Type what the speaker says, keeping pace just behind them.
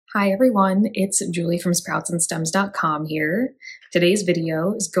Hi everyone, it's Julie from sproutsandstems.com here. Today's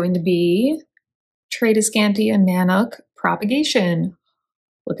video is going to be Tradescantia Nanouk propagation.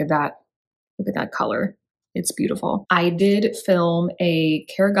 Look at that color. It's beautiful. I did film a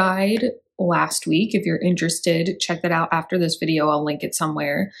care guide last week. If you're interested, check that out after this video. I'll link it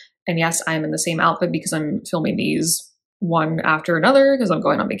somewhere. And yes, I'm in the same outfit because I'm filming these one after another because I'm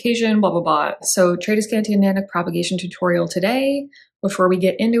going on vacation, blah, blah, blah. So Tradescantia Nanouk propagation tutorial today. Before we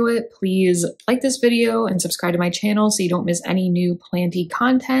get into it, please like this video and subscribe to my channel so you don't miss any new planty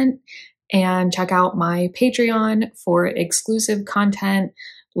content. And check out my Patreon for exclusive content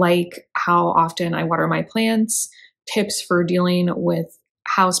like how often I water my plants, tips for dealing with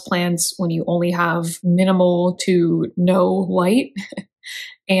house plants when you only have minimal to no light.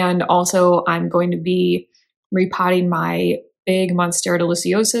 And also I'm going to be repotting my big Monstera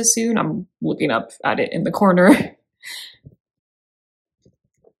deliciosa soon. I'm looking up at it in the corner.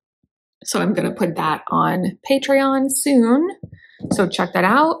 So I'm going to put that on Patreon soon. So check that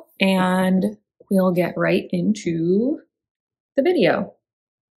out and we'll get right into the video.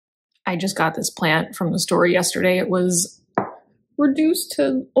 I just got this plant from the store yesterday. It was reduced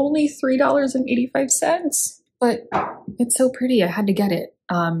to only $3.85, but it's so pretty. I had to get it.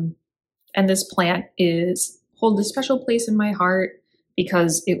 And this plant holds a special place in my heart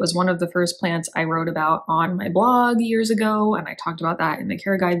because it was one of the first plants I wrote about on my blog years ago, and I talked about that in the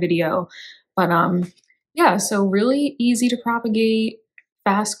care guide video. But yeah, so really easy to propagate,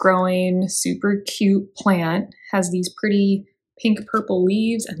 fast growing, super cute plant, has these pretty pink purple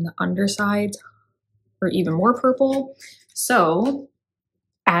leaves and the undersides are even more purple. So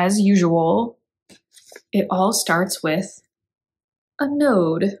as usual, it all starts with a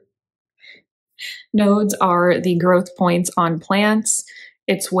node. Nodes are the growth points on plants.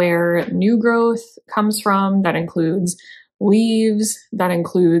 It's where new growth comes from. That includes leaves, that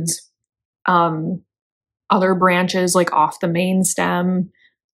includes other branches like off the main stem,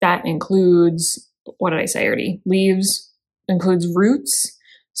 that includes, what did I say already? Leaves, includes roots.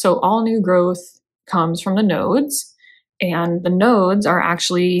 So all new growth comes from the nodes, and the nodes are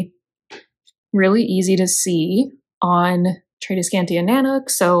actually really easy to see on Tradescantia Nanouk.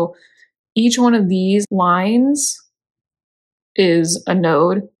 So each one of these lines is a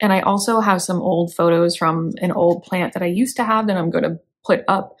node. And I also have some old photos from an old plant that I used to have that I'm going to put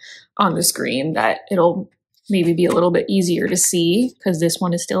up on the screen that it'll maybe be a little bit easier to see because this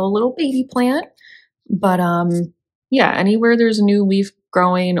one is still a little baby plant. But yeah, anywhere there's a new leaf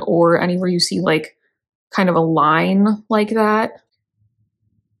growing or anywhere you see like kind of a line like that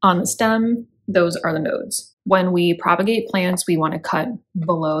on the stem, those are the nodes. When we propagate plants, we want to cut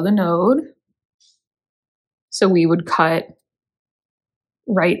below the node. So we would cut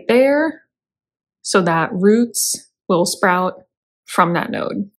right there so that roots will sprout from that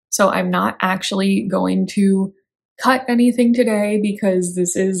node. So I'm not actually going to cut anything today because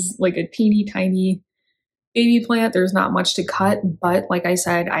this is like a teeny tiny baby plant. There's not much to cut, but like I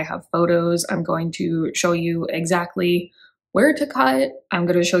said, I have photos. I'm going to show you exactly where to cut. I'm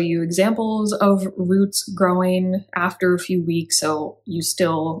going to show you examples of roots growing after a few weeks. So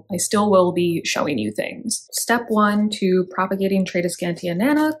I still will be showing you things. Step one to propagating Tradescantia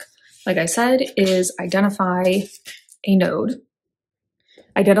Nanouk, like I said, is identify a node.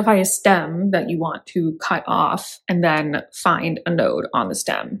 Identify a stem that you want to cut off and then find a node on the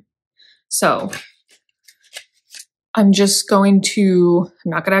stem. So I'm not going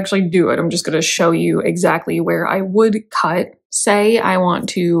to actually do it. I'm just going to show you exactly where I would cut. Say I want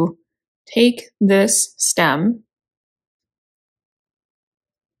to take this stem.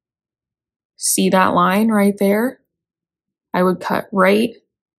 See that line right there? I would cut right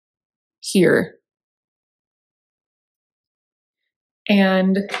here.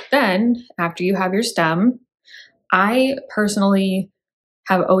 And then after you have your stem, I personally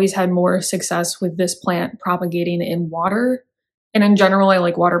have always had more success with this plant propagating in water. And in general, I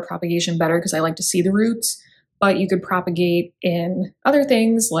like water propagation better because I like to see the roots, but you could propagate in other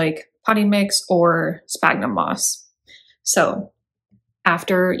things like potting mix or sphagnum moss. So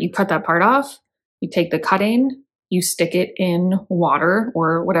after you cut that part off, you take the cutting, you stick it in water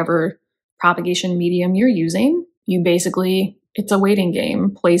or whatever propagation medium you're using. You basically, it's a waiting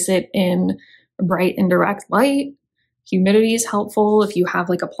game. Place it in bright indirect light. Humidity is helpful. If you have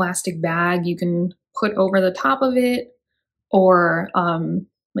like a plastic bag, you can put over the top of it, or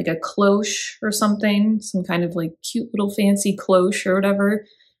like a cloche or something, some kind of like cute little fancy cloche or whatever.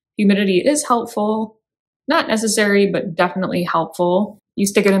 Humidity is helpful. Not necessary, but definitely helpful. You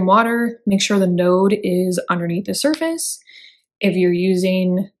stick it in water, make sure the node is underneath the surface. If you're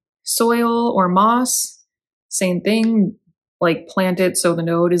using soil or moss, same thing. like plant it so the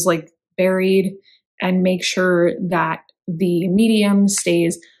node is like buried, and make sure that the medium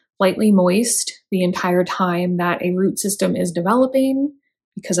stays lightly moist the entire time that a root system is developing,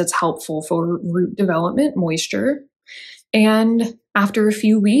 because it's helpful for root development, moisture. And after a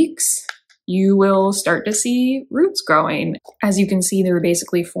few weeks, you will start to see roots growing. As you can see, they're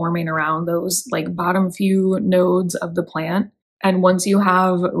basically forming around those like bottom few nodes of the plant. And once you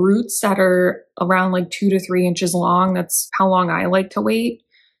have roots that are around like 2 to 3 inches long, that's how long I like to wait,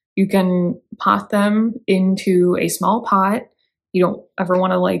 you can pot them into a small pot. You don't ever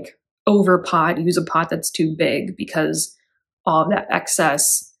want to like over pot, use a pot that's too big, because all of that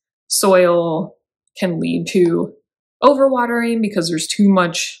excess soil can lead to overwatering, because there's too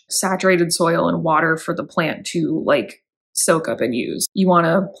much saturated soil and water for the plant to like soak up and use. You want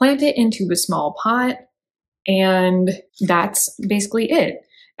to plant it into a small pot, and that's basically it.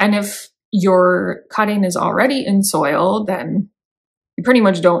 And if your cutting is already in soil, then you pretty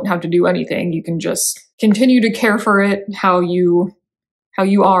much don't have to do anything. You can just continue to care for it how you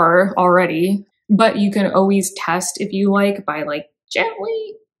are already. But you can always test, if you like, by like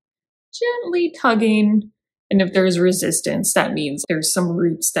gently tugging. And if there's resistance, that means there's some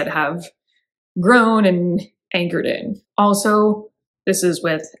roots that have grown and anchored in. Also, this is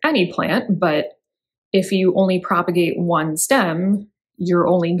with any plant, but if you only propagate one stem, you're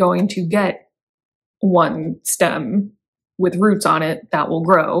only going to get one stem with roots on it that will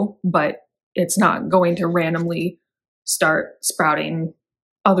grow, but it's not going to randomly start sprouting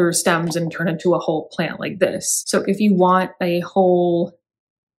other stems and turn into a whole plant like this. So if you want a whole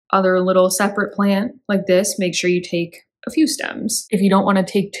other little separate plant like this, make sure you take a few stems. If you don't want to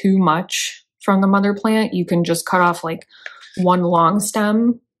take too much from the mother plant, you can just cut off like one long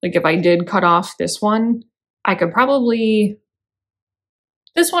stem. Like if I did cut off this one, I could probably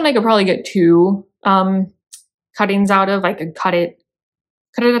get 2 cuttings out of. I could cut it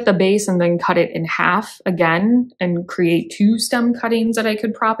at the base and then cut it in half again and create 2 stem cuttings that I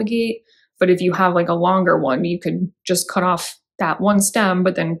could propagate. But if you have like a longer one, you could just cut off that one stem,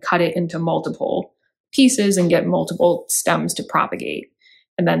 but then cut it into multiple pieces and get multiple stems to propagate.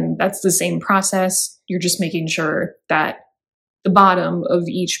 And then that's the same process. You're just making sure that the bottom of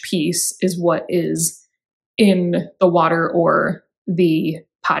each piece is what is in the water or the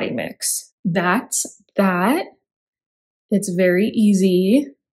potting mix. That's that. It's very easy.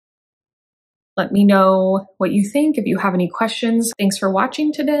 Let me know what you think. If you have any questions, thanks for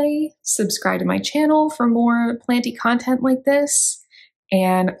watching today. Subscribe to my channel for more planty content like this,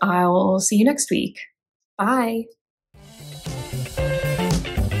 and I'll see you next week. Bye.